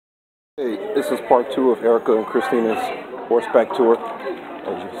Hey, this is part 2 of Erica and Christina's horseback tour.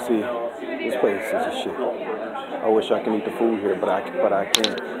 As you can see, this place is a shit. I wish I could eat the food here, but I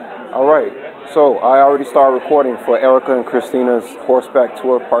can't. All right, so I already started recording for Erica and Christina's horseback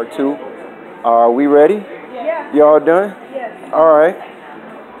tour part 2. Are we ready? Yeah. Y'all done? Yes. All right.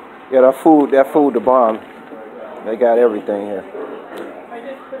 Yeah, that food, the bomb. They got everything here.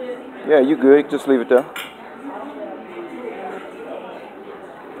 Yeah, you good? Just leave it there.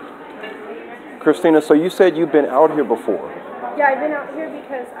 Christina, so you said you've been out here before? Yeah, I've been out here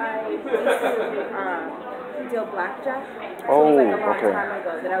because I used to deal blackjack. So Oh, it was like a long okay. time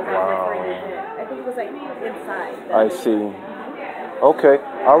ago that I was out there for an event. I think it was like inside. I see. Okay.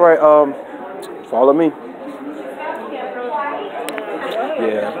 All right. Follow me.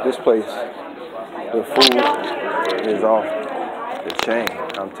 Yeah, this place, the food is off the chain.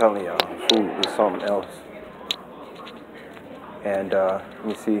 I'm telling y'all, food is something else. And let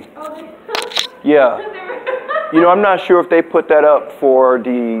me see. Yeah. You know, I'm not sure if they put that up for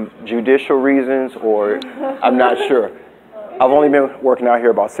the judicial reasons or I'm not sure. I've only been working out here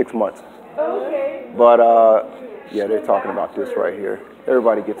about 6 months. Okay. But yeah, they're talking about this right here.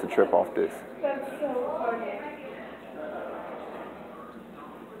 Everybody gets a trip off this. That's so funny.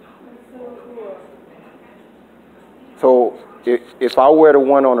 So if I wear the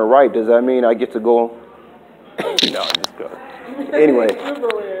one on the right, does that mean I get to go? No, I'm just kidding. Anyway,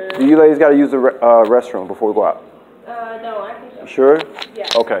 you ladies got to use the restroom before we go out. No, I think so. Sure? Yeah.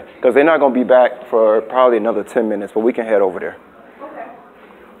 Okay, because they're not going to be back for probably another 10 minutes, but we can head over there. Okay.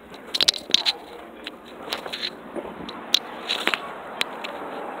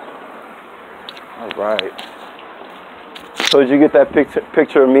 All right. So did you get that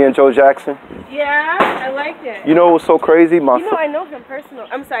picture of me and Joe Jackson? Yeah, I liked it. You know what was so crazy? You know, I know him personally.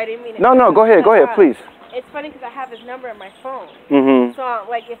 I'm sorry, I didn't mean it. No, go ahead, please. It's funny because I have his number in my phone. Mm-hmm. So,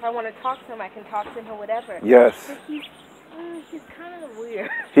 like, if I want to talk to him, I can talk to him or whatever. Yes. But he's kind of weird.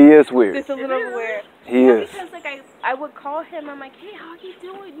 He is weird. Just a little weird. He is. Because, like, I would call him. I'm like, hey, how you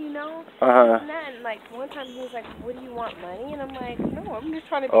doing, you know? Uh-huh. And, like, one time he was like, what do you want, money? And I'm like, no, I'm just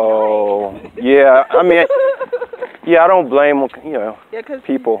trying to be nice. Yeah. I mean, yeah, I don't blame, you know,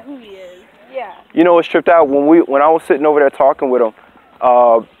 people. Who he is. Yeah. You know, it's tripped out when I was sitting over there talking with him.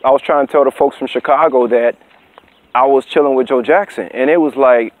 I was trying to tell the folks from Chicago that I was chilling with Joe Jackson, and it was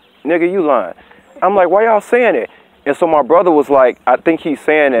like, nigga, you lying. I'm like, why y'all saying it? And so my brother was like, I think he's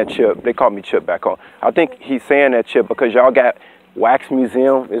saying that, Chip. They call me Chip back home. I think he's saying that, Chip, because y'all got Wax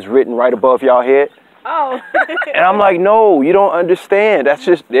Museum is written right above y'all head. Oh. And I'm like, no, you don't understand. That's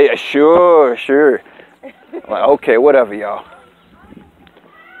just, yeah, sure. I'm like, okay, whatever, y'all.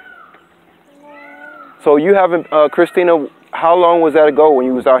 So you haven't, Christina, how long was that ago when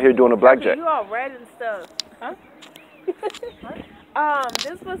you was out here doing the blackjack? You all red and stuff. Huh?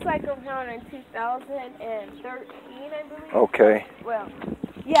 This was like around in 2013, I believe. Okay. Well,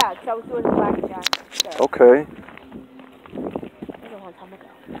 yeah, because I was doing the blackjack stuff. Okay. That was a long time ago.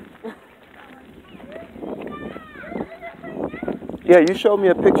 Yeah, you showed me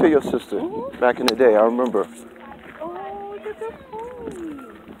a picture of your sister back in the day. I remember. Oh, that's a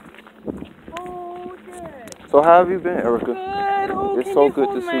phone. Oh, good. So how have you been, Erica? Good. Oh, it's so good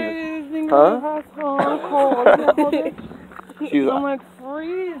to see you. Huh? I'm like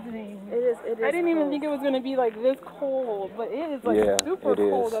freezing. It is I didn't even think it was going to be like this cold, but it is like super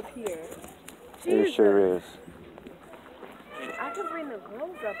cold up here. Jesus. It sure is. I can bring the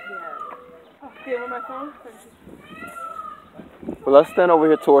girls up here. Oh, okay, with my phone? Well, let's stand over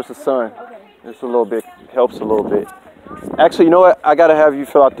here towards the sun. Okay. It's a little bit, helps a little bit. Actually, you know what? I got to have you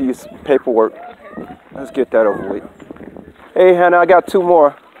fill out these paperwork. Okay. Let's get that over with. Hey, Hannah, I got 2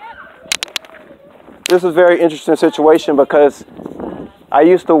 more. This is a very interesting situation because I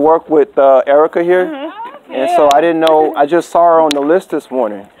used to work with Erica here, and so I didn't know. I just saw her on the list this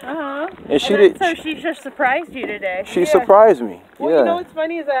morning, and she did. So she just surprised you today. She surprised me. Well, you know what's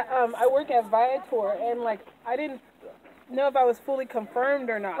funny is that I work at Viator, and like I didn't know if I was fully confirmed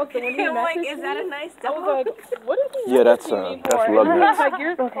or not. Okay, so when he I'm like, messaged is that a nice dog? I was like, what is he? Yeah, that's messaging me that's for? lug And he was nuts. like,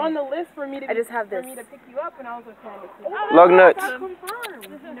 you're on the list for me to. I just have this. For me to pick you up, and I was like, Lug nuts. confirmed,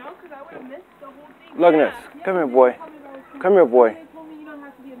 you know, because I would have missed the whole thing. Lug nuts. Come here, boy. Come here, boy. They told me you don't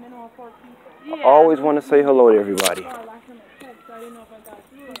have to be a minimum of 4 people. I always want to say hello to everybody. So I last time I checked, so I didn't know if I got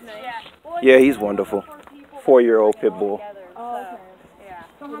through. Yeah, he's wonderful. 4-year-old pit bull. Oh, okay. Yeah.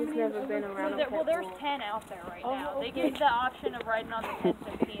 So how many never been around a Well, there's 10 out there right now. They gave the option of riding on the 10,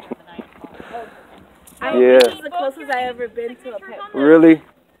 15, or the 9. Yeah. This is the closest I ever been to a pet. Really?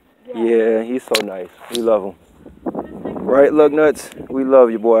 Yeah, he's so nice. We love him. Right, Lug Nuts? We love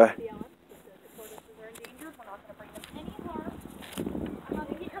you, boy. We're not going to bring them any harm. I'm not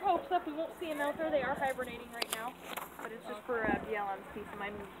going to get your hopes up. you won't see them out there. They are hibernating right now, but it's just for BLM's peace of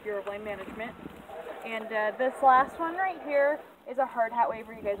mind, Bureau of Land Management. And this last one right here is a hard hat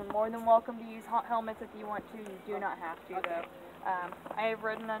waiver. You guys are more than welcome to use helmets if you want to. You do not have to, though. I have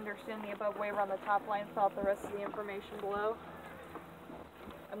read and understand the above waiver on the top line, fill out the rest of the information below.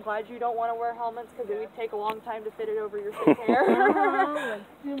 I'm glad you don't want to wear helmets because it would take a long time to fit it over your thick hair.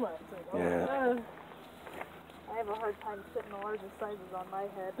 Too much. Yeah. I have a hard time fitting the largest sizes on my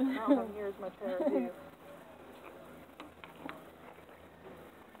head. I don't have near as much hair as you.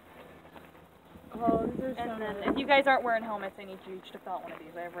 And then, if you guys aren't wearing helmets, I need you each to fill out one of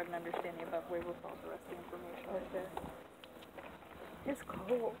these. I have read and understand the above waiver, fill out the rest of the information. Okay. It's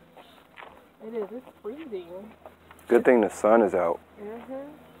cold. It is. It's freezing. Good thing the sun is out. I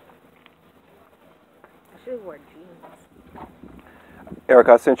should have worn jeans. Eric,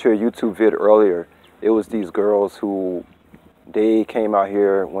 I sent you a YouTube vid earlier. It was these girls who, they came out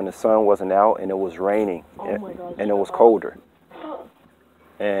here when the sun wasn't out and it was raining. Oh my gosh, and it was colder.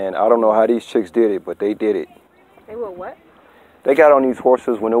 And I don't know how these chicks did it, but they did it. They were what? They got on these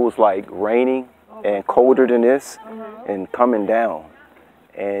horses when it was like raining and colder than this and coming down.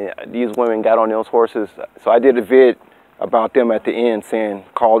 And these women got on those horses. So I did a vid about them at the end saying,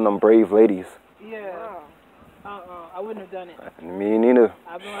 calling them brave ladies. Yeah. I wouldn't have done it. Me neither.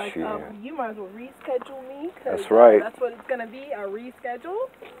 I'd be like, you might as well reschedule me. That's right. That's what it's going to be, a reschedule.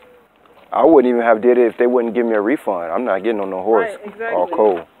 I wouldn't even have did it if they wouldn't give me a refund. I'm not getting on no horse all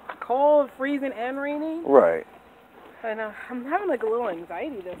cold. Cold, freezing, and raining. Right. And I'm having like a little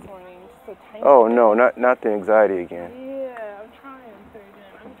anxiety this morning. Just a tiny Oh no, not the anxiety again. Yeah, I'm trying, Surgeon.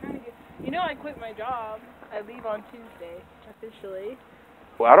 I'm trying to get. You know, I quit my job. I leave on Tuesday officially.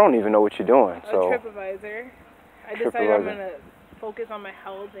 Well, I don't even know what you're doing. A So. TripAdvisor. I decided I'm gonna focus on my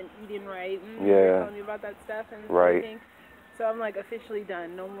health and eating right. And telling you about that stuff and everything. So I'm like officially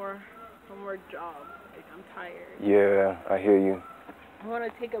done. No more job. Like I'm tired. Yeah, I hear you. I want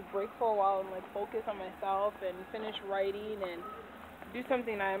to take a break for a while and like focus on myself and finish writing and do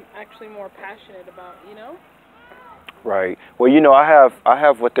something I'm actually more passionate about, you know? Right. Well, you know, I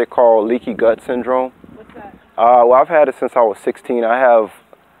have what they call leaky gut syndrome. What's that? Well, I've had it since I was 16. I have,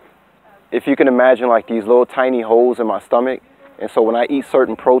 if you can imagine, like these little tiny holes in my stomach, and so when I eat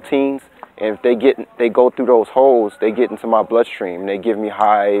certain proteins, and if they go through those holes, they get into my bloodstream and they give me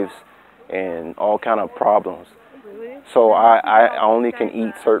hives and all kind of problems. Really? So I only can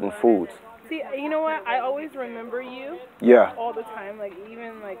eat certain foods. See, you know what? I always remember you. Yeah. All the time, like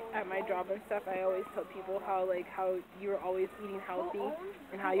even like at my job and stuff, I always tell people how you're always eating healthy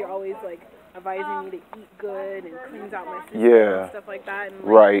and how you're always like advising me to eat good and cleans out my system and stuff like that. And,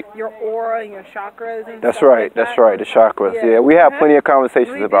 like, your aura and your chakras and That's stuff right. like That's that. right. The chakras. Yeah, we have plenty of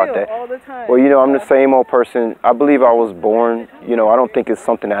conversations about that. All the time. Well, you know, I'm the same old person. I believe I was born. You know, I don't think it's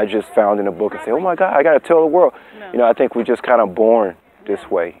something I just found in a book and say, oh my God, I got to tell the world. No. You know, I think we're just kind of born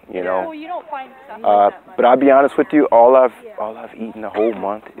this way, you know. Well, you don't find stuff like that but I'll be honest with you, all I've eaten the whole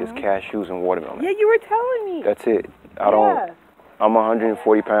month is cashews and watermelon. Yeah, you were telling me. That's it. I'm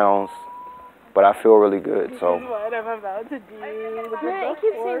 140 pounds, but I feel really good. So. What I'm about to do. I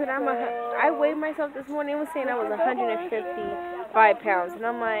keep saying that I weighed myself this morning. It was saying I was 155 pounds, and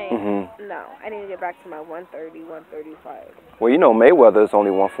I'm like, no, I need to get back to my 130, 135. Well, you know, Mayweather is only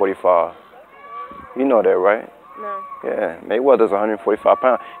 145. You know that, right? No. Yeah, Mayweather's 145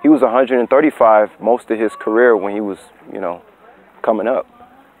 pounds. He was 135 most of his career when he was, you know, coming up.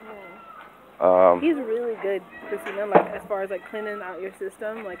 He's really good, Kristina, like as far as like cleaning out your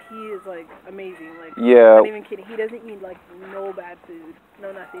system. Like he is like amazing. Like not even kidding. He doesn't eat like no bad food,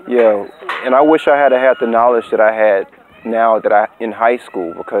 no nothing. No bad food. And I wish I had the knowledge that I had now that in high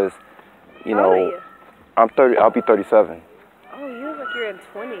school, because, you know, How old are you? I'm 30. I'll be 37. Oh, you look like you're in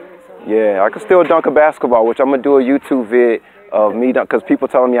 20s or something. Yeah, I can still dunk a basketball, which I'm gonna do a YouTube vid of me dunk, because people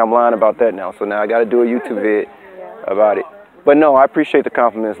telling me I'm lying about that now. So now I got to do a YouTube vid about it. But no, I appreciate the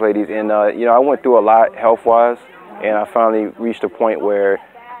compliments, ladies. And you know, I went through a lot health-wise, and I finally reached a point where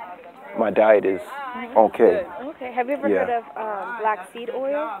my diet is okay. Okay. Have you ever heard of black seed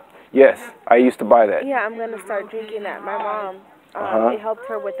oil? Yes, I used to buy that. Yeah, I'm gonna start drinking that. My mom. It helped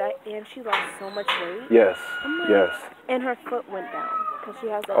her with that, and she lost so much weight. Yes, yes. And her foot went down because she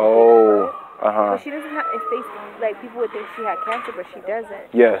has that. Oh, But she doesn't have. If they like, people would think she had cancer, but she doesn't.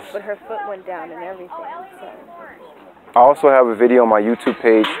 Yes. But her foot went down and everything. So. I also have a video on my YouTube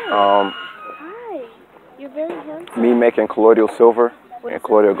page. Hi, you're very handsome. Me making colloidal silver and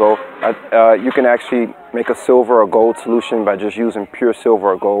colloidal gold. You can actually make a silver or gold solution by just using pure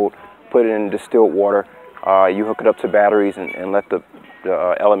silver or gold. Put it in distilled water. You hook it up to batteries and let the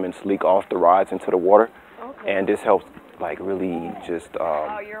elements leak off the rods into the water. Okay. And this helps like really just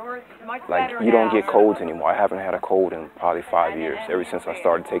you're worth much like better you don't now. get colds anymore. I haven't had a cold in probably 5 years, ever since I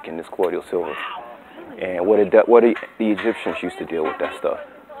started taking this colloidal silver. And what the Egyptians used to deal with that stuff.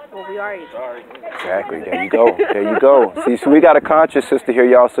 Well, we are Egyptian. Exactly. There you go. There you go. See, so we got a conscious sister here,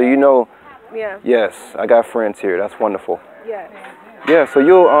 y'all. So you know. Yeah. Yes, I got friends here. That's wonderful. Yeah. Yeah. So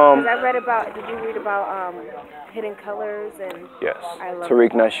you'll I read about. Did you read about Hidden Colors and? Yes. I love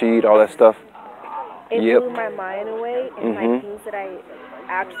Tariq Nasheed, all that stuff. It blew my mind away, and like things that I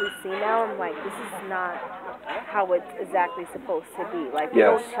actually see now, I'm like, this is not how it's exactly supposed to be. Like, they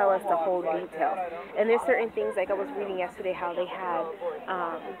don't tell us the whole detail. And there's certain things, like I was reading yesterday, how they had,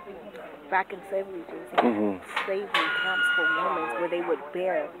 back in slavery days, slavery camps for women where they would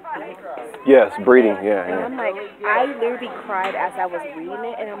bear babies. Yes, breeding, And I'm like, I literally cried as I was reading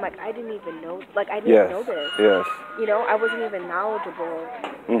it, and I'm like, I didn't even know, like, I didn't know this. Yes. You know, I wasn't even knowledgeable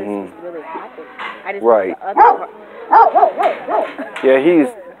this was really happening. I just right. the other part. Yeah,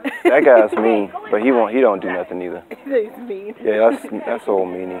 that guy's mean, but he don't do nothing either. He's mean. Yeah, that's old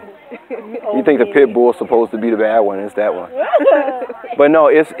meanie. You think the pit bull's supposed to be the bad one? It's that one. But no,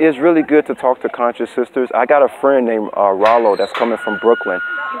 it's really good to talk to conscious sisters. I got a friend named Rollo that's coming from Brooklyn,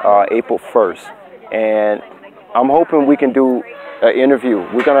 April 1st, and I'm hoping we can do an interview.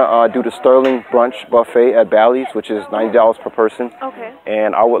 We're gonna do the Sterling Brunch Buffet at Bally's, which is $90 per person. Okay.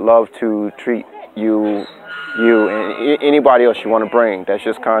 And I would love to treat you and anybody else you want to bring that's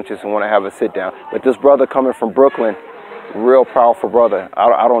just conscious and want to have a sit down. But this brother coming from Brooklyn, real powerful brother.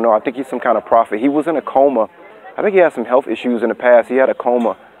 I don't know. I think he's some kind of prophet. He was in a coma. I think he had some health issues in the past. He had a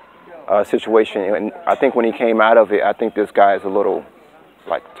coma situation, and I think when he came out of it, I think this guy is a little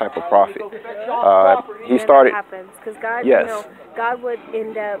like type of prophet. He started. That happens because God, you know, God would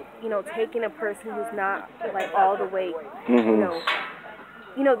end up, you know, taking a person who's not like all the way,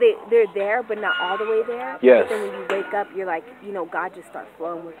 you know, they're there, but not all the way there. Yes. But then when you wake up, you're like, you know, God just starts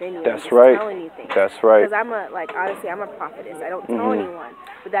flowing within you. That's right. Telling you things. That's right. Because honestly, I'm a prophetess. I don't tell anyone,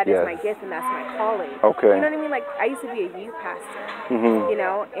 but that is my gift and that's my calling. Okay. You know what I mean? Like, I used to be a youth pastor, you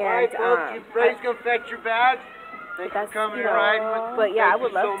know, and praise can fetch your badge. Thanks for coming and riding with me. But yeah, I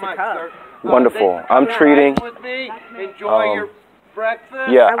would love to come. Wonderful. I'm treating. With me. Enjoy your breakfast.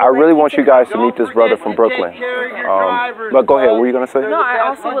 Yeah, I really want you guys to meet this brother from Brooklyn. But go ahead, what were you going to say? No, I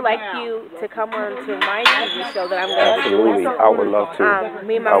also would like you to come on to my TV show that I'm going to do. Absolutely, I would love to.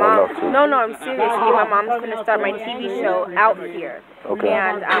 Me and my mom. No, I'm serious. Me and my mom's going to start my TV show out here. Okay.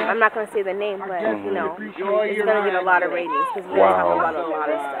 And I'm not going to say the name, but, you know, it's going to get a lot of ratings because we're going to talk about a lot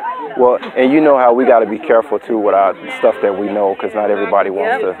of stuff. Well, and you know how we got to be careful, too, with our stuff that we know because not everybody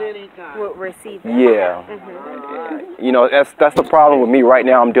wants to. We'll receive that. Yeah. You know, that's the problem with me right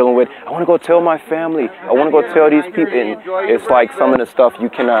now. I'm dealing with, I want to go tell my family. I want to go tell these people. And it's like some of the stuff you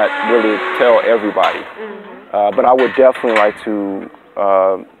cannot really tell everybody. But I would definitely like to,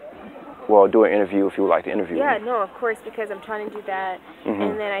 do an interview if you would like to interview me. Yeah, no, of course, because I'm trying to do that.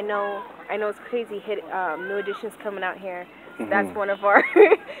 And then I know it's crazy. New Edition's coming out here. So that's one of our,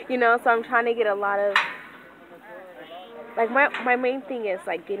 you know, so I'm trying to get a lot of, like, my main thing is,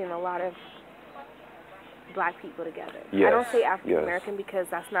 like, getting a lot of Black people together. Yes, I don't say African American because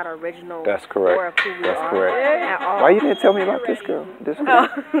that's not our original. That's correct. Or of who we that's are correct. At all. Why you didn't tell me about this girl? This girl.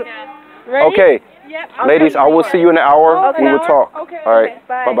 Ready? Okay. Yep. Ladies, I will see you in an hour. Okay. We will talk. Okay. All right.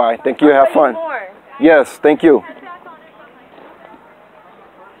 Bye. Bye-bye. Thank you. Have fun. More. Yes. Thank you.